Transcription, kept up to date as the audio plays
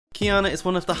Qiyana is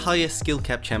one of the highest skill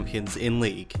cap champions in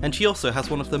League, and she also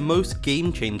has one of the most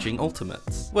game-changing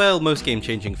ultimates. Well, most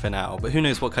game-changing for now, but who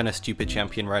knows what kind of stupid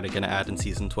champion Riot are gonna add in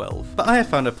Season 12. But I have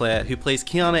found a player who plays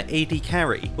Qiyana AD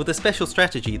carry with a special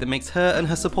strategy that makes her and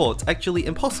her support actually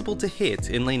impossible to hit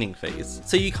in laning phase,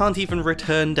 so you can't even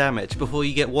return damage before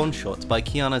you get one-shot by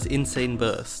Qiyana's insane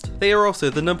burst. They are also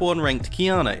the #1 ranked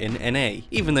Qiyana in NA,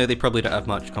 even though they probably don't have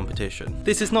much competition.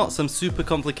 This is not some super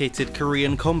complicated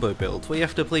Korean combo build where you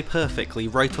have to play perfectly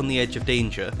right on the edge of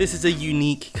danger. This is a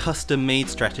unique, custom-made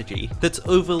strategy that's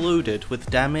overloaded with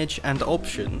damage and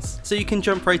options, so you can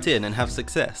jump right in and have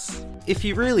success. If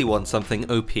you really want something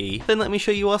OP, then let me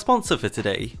show you our sponsor for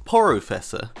today,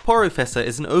 Porofessor. Porofessor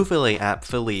is an overlay app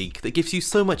for League that gives you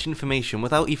so much information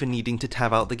without even needing to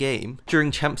tab out the game.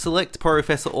 During Champ Select,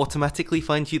 Porofessor automatically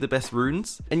finds you the best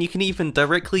runes, and you can even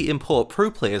directly import pro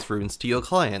players' runes to your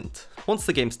client. Once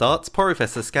the game starts,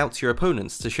 Porofessor scouts your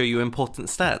opponents to show you important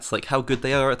stats like how good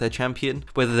they are at their champion,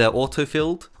 whether they're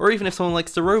auto-filled, or even if someone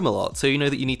likes to roam a lot so you know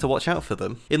that you need to watch out for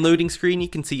them. In loading screen you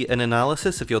can see an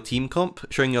analysis of your team comp,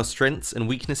 showing your strengths and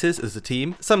weaknesses as a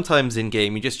team. Sometimes in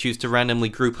game you just choose to randomly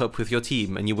group up with your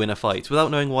team and you win a fight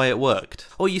without knowing why it worked,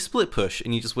 or you split push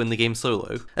and you just win the game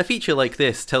solo. A feature like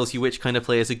this tells you which kind of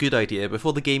play is a good idea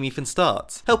before the game even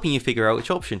starts, helping you figure out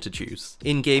which option to choose.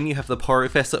 In game you have the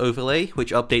Porofessor overlay,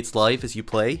 which updates live as you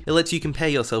play. It lets you compare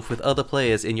yourself with other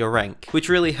players in your rank, which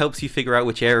really helps you figure out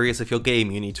which areas of your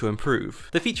game you need to improve.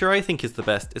 The feature I think is the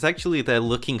best is actually their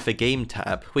Looking for Game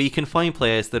tab, where you can find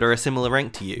players that are a similar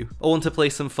rank to you, or want to play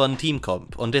some fun team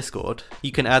comp on Discord.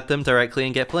 You can add them directly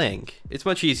and get playing. It's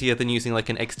much easier than using like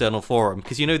an external forum,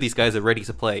 because you know these guys are ready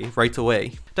to play right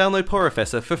away. Download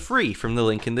Porofessor for free from the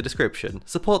link in the description.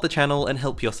 Support the channel and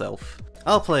help yourself.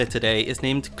 Our player today is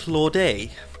named Clordae.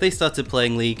 They started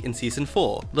playing League in Season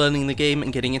 4, learning the game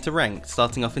and getting into ranked,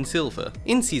 starting off in Silver.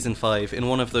 In Season 5, in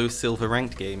one of those Silver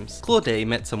ranked games, Clordae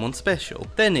met someone special.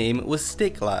 Their name was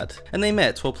Sticklad, and they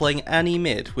met while playing Annie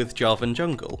mid with Jarvan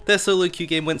jungle. Their solo queue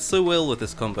game went so well with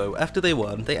this combo, after they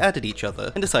won, they added each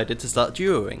other and decided to start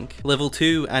duoing. Level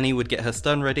 2, Annie would get her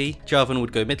stun ready, Jarvan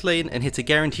would go mid lane and hit a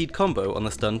guaranteed combo on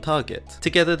the stunned target.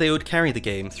 Together they would carry the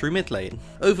game through mid lane.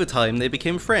 Over time they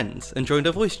became friends and joined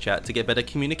a voice chat to get better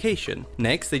communication.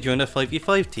 Next, they joined a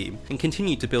 5v5 team and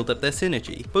continued to build up their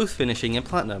synergy, both finishing in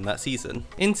Platinum that season.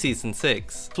 In Season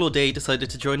 6, Clordae decided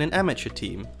to join an amateur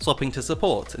team, swapping to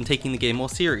support and taking the game more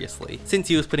seriously. Since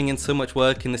he was putting in so much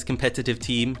work in this competitive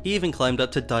team, he even climbed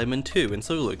up to Diamond 2 in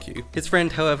solo queue. His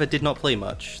friend, however, did not play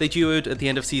much. They duoed at the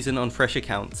end of season on fresh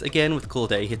accounts, again with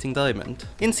Clordae hitting Diamond.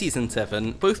 In Season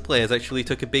 7, both players actually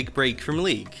took a big break from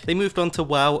League. They moved on to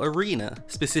WoW Arena,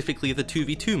 specifically the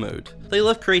 2v2 mode. They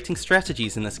love creating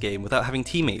strategies in this game without having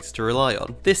teammates to rely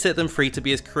on. This set them free to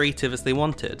be as creative as they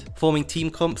wanted, forming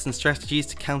team comps and strategies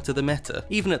to counter the meta,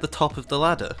 even at the top of the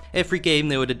ladder. Every game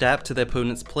they would adapt to their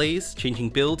opponent's plays,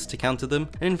 changing builds to counter them,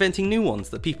 and inventing new ones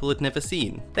that people had never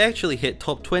seen. They actually hit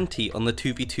top 20 on the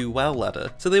 2v2 WoW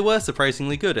ladder, so they were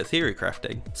surprisingly good at theory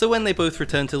crafting. So when they both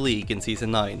returned to League in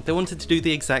Season 9, they wanted to do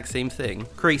the exact same thing,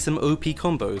 create some OP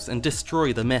combos and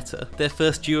destroy the meta. Their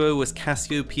first duo was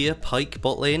Cassiopeia Pyke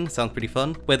bot lane, sounds pretty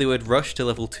fun, where they would rush to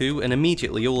level 2 and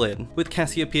immediately all in. With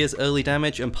Cassiopeia's early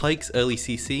damage and Pyke's early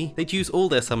CC, they'd use all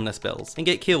their summoner spells and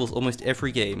get kills almost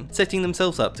every game, setting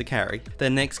themselves up to carry. Their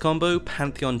next combo,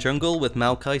 Pantheon Jungle with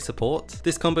Maokai support.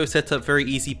 This combo set up very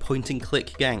easy point and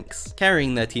click ganks,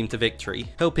 carrying their team to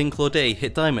victory, helping Clordae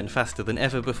hit Diamond faster than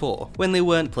ever before. When they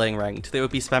weren't playing ranked, they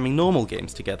would be spamming normal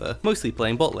games together, mostly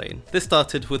playing bot lane. This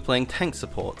started with playing tank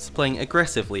supports, playing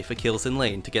aggressively for kills in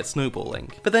lane to get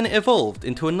snowballing, but then it evolved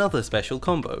into another special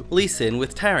combo, Lee Sin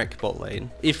with Taric bot lane.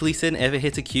 If Lee Sin ever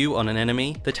hit a Q on an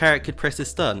enemy, the Taric could press his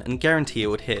stun and guarantee it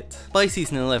would hit. By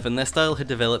Season 11, their style had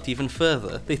developed even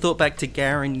further. They thought back to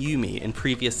Garen Yuumi in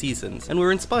previous seasons and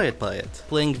were inspired by it,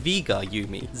 playing Veigar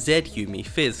Yuumi, Zed Yuumi,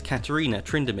 Fizz, Katarina,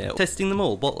 Tryndamere, testing them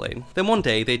all bot lane. Then one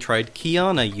day they tried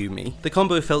Qiyana Yuumi. The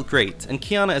combo felt great, and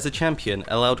Qiyana as a champion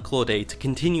allowed Clordae to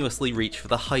continuously reach for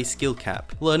the high skill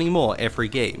cap, learning more every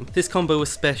game. This combo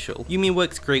was special. Yuumi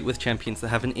works great with champions that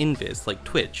have an invis like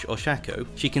Twitch or Shaco.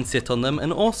 She can sit on them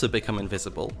and also become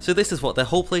invisible, so this is what their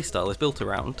whole playstyle is built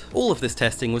around. All of this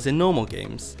testing was in normal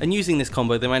games, and using this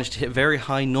combo they managed to hit very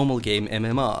high normal game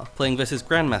MMR, playing versus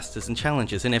grandmasters and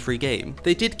challengers in every game.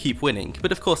 They did keep winning,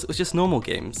 but of course it was just normal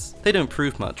games. They don't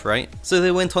prove much, right? So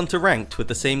they went on to ranked with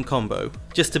the same combo.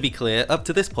 Just to be clear, up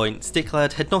to this point,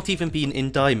 Sticklad had not even been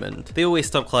in Diamond. They always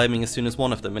stopped climbing as soon as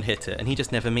one of them had hit it, and he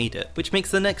just never made it, which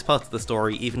makes the next part of the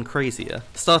story even crazier.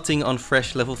 Starting on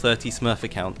fresh level 30 Smurf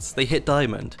accounts, they hit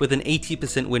Diamond with an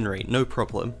 80% win rate no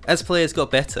problem. As players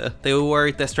got better, they were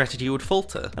worried their strategy would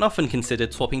falter, and often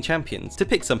considered swapping champions to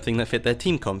pick something that fit their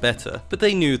team comp better, but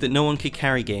they knew that no one could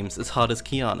carry games as hard as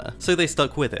Qiyana, so they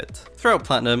stuck with it. Throughout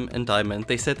Platinum and Diamond,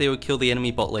 they said they would kill the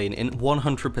enemy bot lane in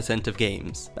 100% of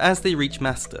games, but as they reached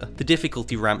Master, the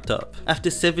difficulty ramped up. After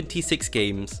 76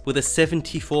 games, with a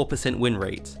 74% win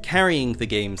rate, carrying the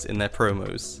games in their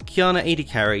promos, Qiyana AD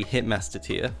carry hit Master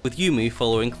tier, with Yuumi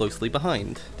following closely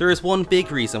behind. There is one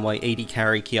big reason why AD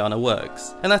carry Qiyana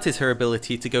works, and that is her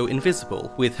ability to go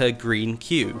invisible with her green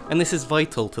Q, and this is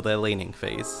vital to their laning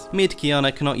phase. Mid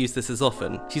Qiyana cannot use this as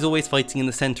often, she's always fighting in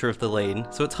the center of the lane,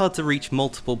 so it's hard to reach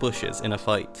multiple bushes in a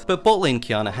fight. But bot lane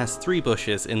Qiyana has 3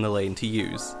 bushes in the lane to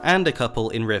use, and a couple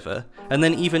in river, and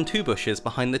then even 2 bushes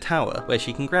behind the tower where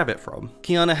she can grab it from.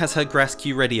 Qiyana has her grass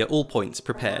Q ready at all points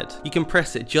prepared. You can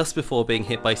press it just before being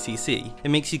hit by CC, it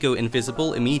makes you go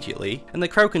invisible immediately, and the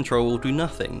crowd control will do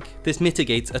nothing. This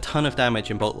mitigates a ton of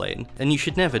damage in bot lane, and you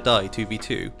should never die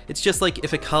 2v2. It's just like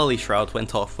if a Kali shroud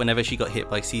went off whenever she got hit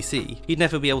by CC, you'd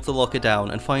never be able to lock her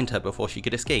down and find her before she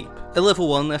could escape. At level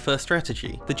 1, their first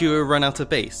strategy. The duo run out of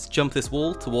base, jump this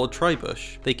wall toward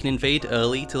Tribush. They can invade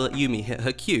early to let Yuumi hit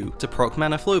her Q to proc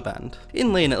mana flow band.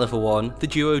 In lane at level 1, the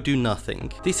duo do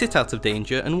nothing. They sit out of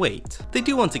danger and wait. They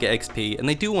do want to get XP and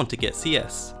they do want to get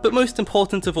CS, but most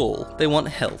important of all, they want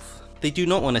health. They do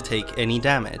not want to take any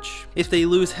damage. If they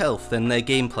lose health, then their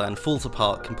game plan falls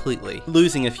apart completely.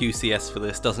 Losing a few CS for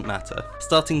this doesn't matter.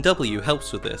 Starting W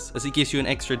helps with this, as it gives you an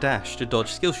extra dash to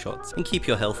dodge skill shots and keep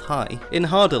your health high. In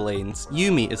harder lanes,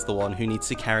 Yuumi is the one who needs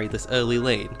to carry this early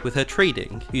lane, with her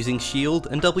trading, using shield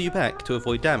and W back to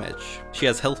avoid damage. She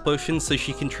has health potions so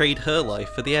she can trade her life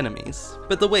for the enemies.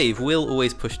 But the wave will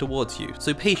always push towards you,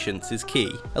 so patience is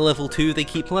key. At level 2, they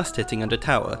keep last hitting under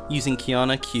tower, using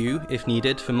Qiyana Q if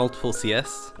needed for multiple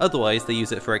CS, otherwise they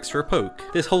use it for extra poke.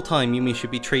 This whole time Yuumi should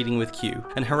be trading with Q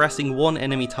and harassing one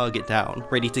enemy target down,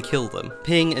 ready to kill them.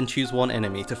 Ping and choose one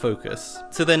enemy to focus.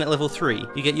 So then at level 3,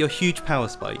 you get your huge power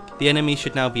spike. The enemy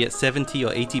should now be at 70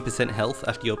 or 80% health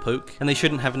after your poke, and they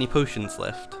shouldn't have any potions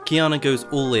left. Qiyana goes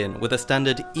all in with a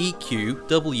standard EQ,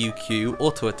 WQ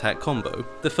auto attack combo.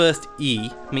 The first E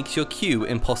makes your Q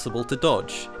impossible to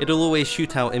dodge. It'll always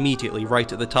shoot out immediately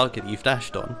right at the target you've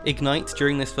dashed on. Ignite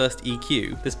during this first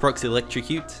EQ. This procs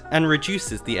electrocute and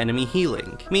reduces the enemy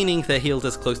healing, meaning they're healed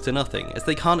as close to nothing as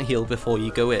they can't heal before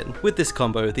you go in. With this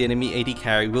combo, the enemy AD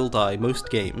carry will die most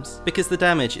games, because the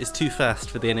damage is too fast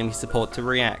for the enemy support to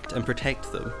react and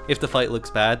protect them. If the fight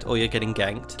looks bad or you're getting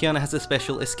ganked, Qiyana has a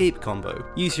special escape combo.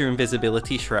 Use your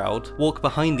invisibility shroud, walk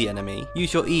behind the enemy,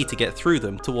 use your E to get through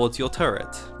them towards your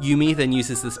turret. Yuumi then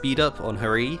uses the speed up on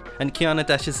her E, and Qiyana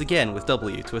dashes again with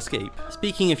W to escape.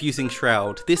 Speaking of using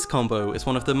shroud, this combo is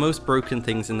one of the most broken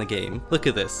things in the game. Look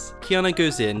at this. Qiyana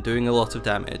goes in doing a lot of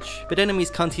damage, but enemies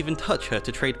can't even touch her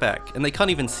to trade back, and they can't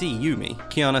even see Yuumi.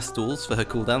 Qiyana stalls for her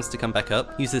cooldowns to come back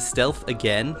up, uses stealth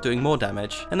again, doing more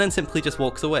damage, and then simply just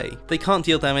walks away. They can't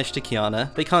deal damage to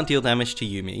Qiyana, they can't deal damage to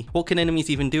Yuumi. What can enemies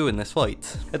even do in this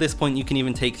fight? At this point you can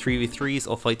even take 3v3s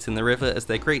or fights in the river, as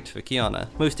they're great for Qiyana.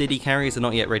 Most AD carries are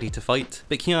not yet ready to fight,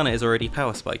 but Qiyana is already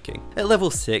power spiking. At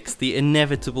level 6, the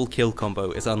inevitable kill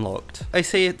combo is unlocked. I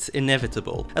say it's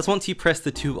inevitable, as once you press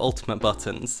the 2 ultimate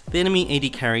buttons, the enemy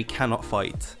AD carry cannot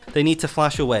fight. They need to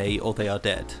flash away or they are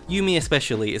dead. Yuumi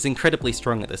especially is incredibly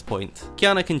strong at this point.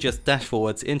 Qiyana can just dash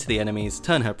forwards into the enemies,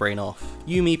 turn her brain off.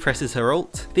 Yuumi presses her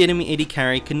ult, the enemy AD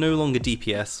carry can no longer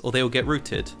DPS or they will get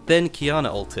rooted. Then Qiyana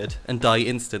ulted and die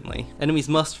instantly. Enemies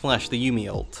must flash the Yuumi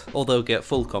ult, or they'll get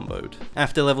full comboed.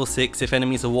 After level 6, if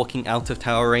enemies are walking out of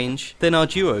tower range, then our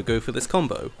duo go for this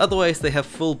combo. Otherwise they have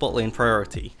full bot lane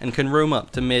priority, and can roam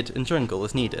up to mid and jungle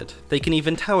as needed. They can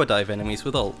even tower dive enemies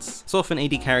with ults, so often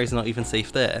AD carries are not even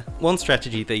safe there. One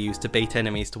strategy they use to bait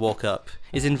enemies to walk up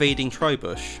is invading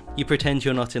Tribush. You pretend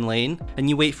you're not in lane, and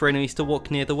you wait for enemies to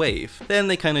walk near the wave, then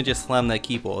they kinda just slam their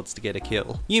keyboards to get a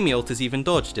kill. Yuumi ult is even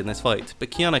dodged in this fight, but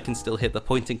Qiyana can still hit the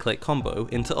point and click combo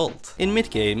into ult. In mid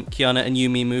game, Qiyana and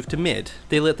Yuumi move to mid.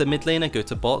 They let the mid laner go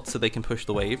to bot so they can push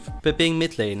the wave, but being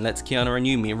mid lane lets Qiyana and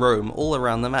Yuumi roam all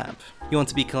around the map. You want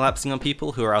to be collapsing on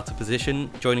people who are out of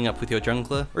position, joining up with your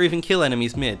jungler, or even kill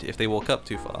enemies mid if they walk up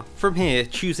too far. From here,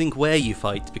 choosing where you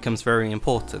fight becomes very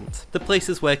important. The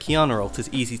places where Qiyana ult is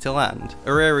easy to land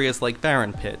are areas like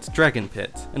Baron Pit, Dragon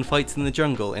Pit, and fights in the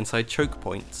jungle inside choke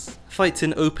points. Fights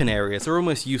in open areas are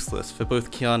almost useless for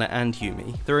both Qiyana and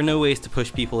Yuumi. There are no ways to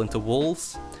push people into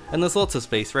walls, and there's lots of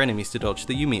space for enemies to dodge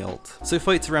the Yuumi ult. So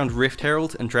fights around Rift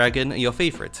Herald and Dragon are your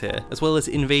favourites here, as well as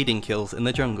invading kills in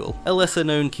the jungle. A lesser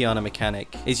known Qiyana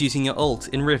mechanic is using your ult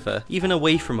in River, even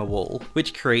away from a wall,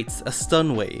 which creates a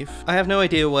stun wave. I have no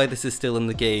idea why this is still in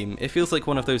the game. It feels like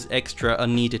one of those extra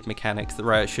unneeded mechanics that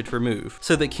Riot should remove,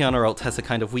 so that Qiyana ult has a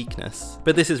kind of weakness.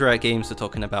 But this is Riot Games we're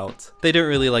talking about. They don't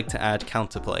really like to add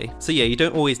counterplay. So yeah, you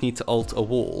don't always need to ult a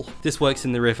wall. This works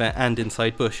in the river and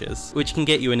inside bushes, which can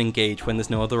get you an engage when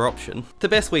there's no other option. The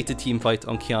best way to teamfight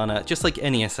on Qiyana, just like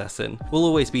any assassin, will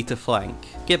always be to flank,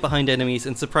 get behind enemies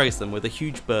and surprise them with a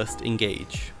huge burst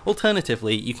engage.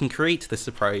 Alternatively, you can create this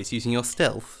surprise using your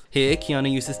stealth. Here,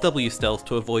 Qiyana uses W stealth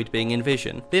to avoid being in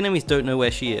vision. The enemies don't know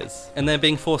where she is, and they're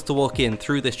being forced to walk in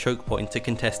through this choke point to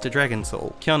contest a Dragon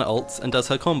Soul. Qiyana ults and does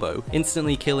her combo,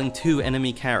 instantly killing 2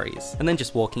 enemy carries, and then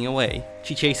just walking away.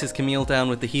 She chases Camille down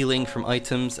with the healing from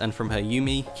items and from her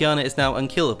Yuumi. Qiyana is now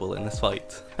unkillable in this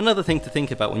fight. Another thing to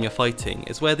think about when you're fighting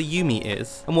is where the Yuumi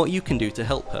is, and what you can do to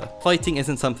help her. Fighting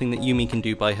isn't something that Yuumi can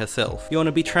do by herself. You want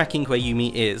to be tracking where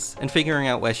Yuumi is, and figuring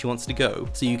out where she wants to go,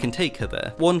 so you can take her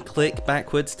there. One click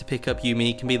backwards to pick up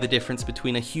Yuumi can be the difference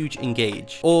between a huge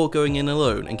engage, or going in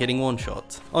alone and getting one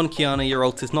shot. On Qiyana, your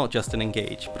ult is not just an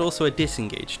engage, but also a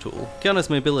disengage tool. Qiyana's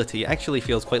mobility actually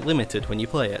feels quite limited when you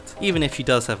play it, even if she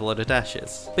does have a lot of dashes.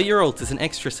 But your ult is an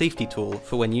extra safety tool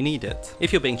for when you need it.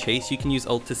 If you're being chased, you can use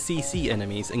ult to CC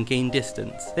enemies and gain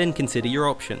distance. Then consider your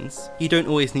options. You don't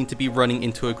always need to be running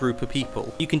into a group of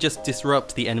people. You can just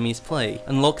disrupt the enemy's play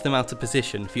and lock them out of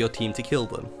position for your team to kill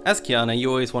them. As Qiyana, you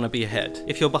always want to be ahead.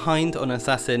 If you're behind on an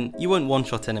assassin, you won't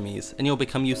one-shot enemies and you'll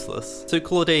become useless. So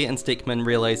Clordae and Stickman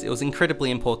realised it was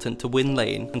incredibly important to win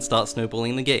lane and start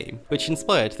snowballing the game, which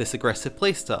inspired this aggressive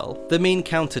playstyle. The main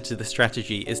counter to this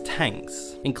strategy is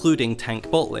tanks, including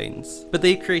tank bot lanes, but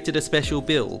they've created a special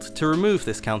build to remove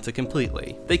this counter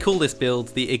completely. They call this build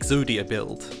the Exodia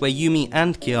build, where Yuumi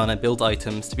and Qiyana build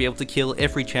items to be able to kill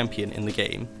every champion in the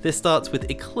game. This starts with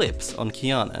Eclipse on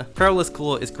Qiyana. Prowler's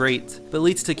Claw is great, but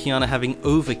leads to Qiyana having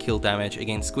overkill damage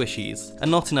against squishies,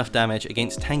 and not enough damage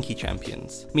against tanky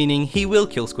champions, meaning he will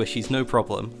kill squishies no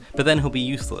problem, but then he'll be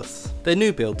useless. Their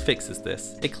new build fixes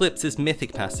this. Eclipse's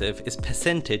mythic passive is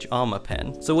percentage armor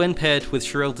pen, so when paired with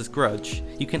Shirelda's Grudge,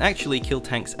 you can actually kill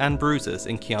tanks and bruisers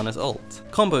in Qiyana's ult.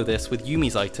 Combo this with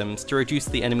Yuumi's items to reduce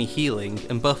the enemy healing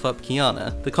and buff up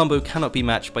Qiyana. The combo cannot be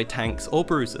matched by tanks or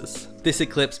bruisers. This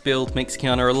Eclipse build makes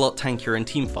Qiyana a lot tankier in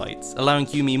teamfights, allowing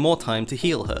Yuumi more time to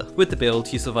heal her. With the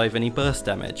build, you survive any burst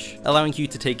damage, allowing you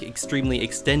to take extremely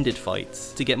extended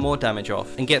fights to get more damage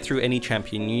off and get through any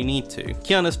champion you need to.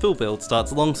 Qiyana's full build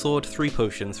starts Longsword, 3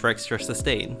 potions for extra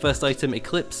sustain. First item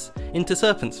Eclipse, into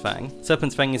Serpent's Fang.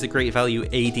 Serpent's Fang is a great value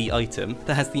AD item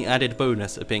that has the added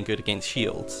bonus of being good against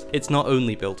shields. It's not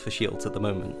only built for shields at the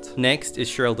moment. Next is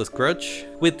Shirelda's Grudge.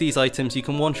 With these items you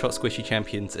can one-shot squishy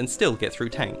champions and still get through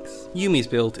tanks. Yuumi's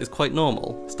build is quite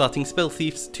normal, starting Spell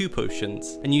Thief's 2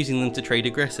 potions and using them to trade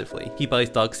aggressively. He buys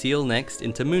Dark Seal next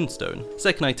into Moonstone.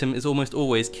 Second item is almost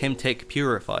always Chemtech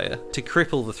Purifier, to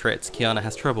cripple the threats Qiyana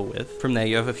has trouble with. From there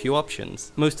you have a few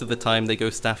options. Most of the time they go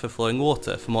Staff of Flowing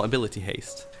Water for more ability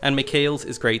haste. And Mikhail's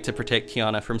is great to protect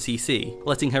Qiyana from CC,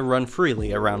 letting her run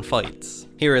freely around fights.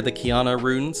 Here are the Qiyana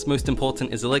runes. Most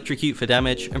important is Electrocute for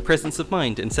damage and Presence of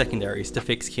Mind in secondaries to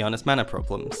fix Qiyana's mana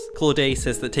problems. Clordae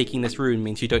says that taking this rune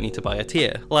means you don't need to buy a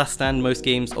tier, last stand most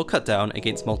games or cut down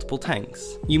against multiple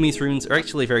tanks. Yuumi's runes are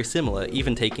actually very similar,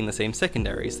 even taking the same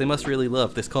secondaries. They must really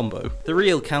love this combo. The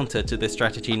real counter to this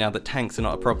strategy now that tanks are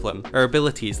not a problem are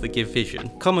abilities that give vision.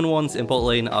 Common ones in bot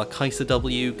lane are Kai'Sa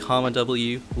W, Karma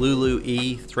W, Lulu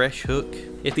E, Thresh Hook.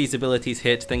 If these abilities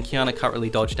hit, then Qiyana can't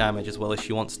really dodge damage as well as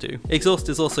she wants to. Exhaust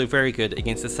is also very good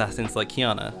against assassins like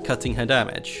Qiyana, cutting her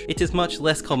damage. It is much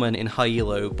less common in high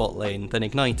elo bot lane than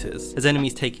Ignite is, as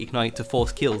enemies take Ignite to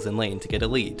force kills in lane to get a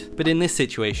lead. But in this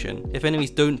situation, if enemies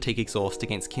don't take Exhaust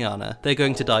against Qiyana, they're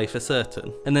going to die for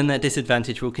certain, and then their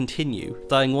disadvantage will continue,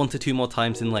 dying 1 to 2 more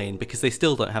times in lane because they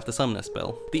still don't have the Summoner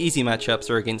spell. The easy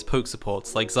matchups are against poke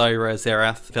supports like Zyra,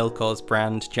 Xerath, Vel'Koz,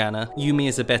 Brand, Janna. Yuumi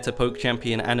is a better poke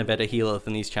champion and a better healer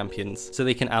than these champions, so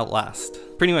they can outlast.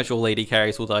 Pretty much all lady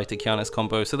carries will die to Qiyana's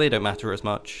combo, so they don't matter as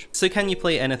much. So can you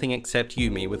play anything except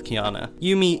Yuumi with Qiyana?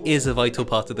 Yuumi is a vital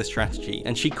part of the strategy,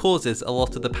 and she causes a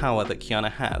lot of the power that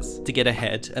Qiyana has, to get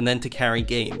ahead and then to carry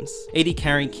games. AD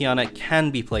carry Qiyana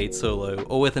can be played solo,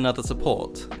 or with another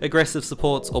support. Aggressive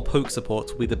supports or poke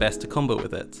support will be the best to combo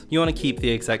with it. You want to keep the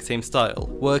exact same style,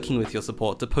 working with your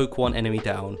support to poke one enemy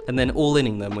down, and then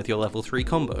all-inning them with your level 3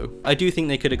 combo. I do think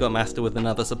they could have got Master with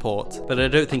another support, but I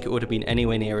don't think it would have been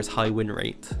anywhere near as high win rate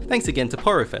great. Thanks again to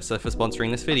Porofessor for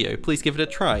sponsoring this video, please give it a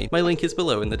try, my link is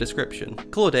below in the description.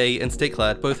 Clordae and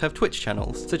Sticklad both have Twitch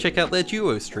channels, so check out their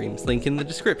duo streams, link in the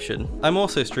description. I'm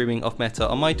also streaming off meta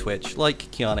on my Twitch, like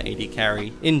Qiyana AD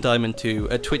Carry, in Diamond 2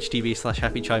 at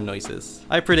twitch.tv/HappyChimeNoises.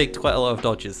 I predict quite a lot of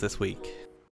dodges this week.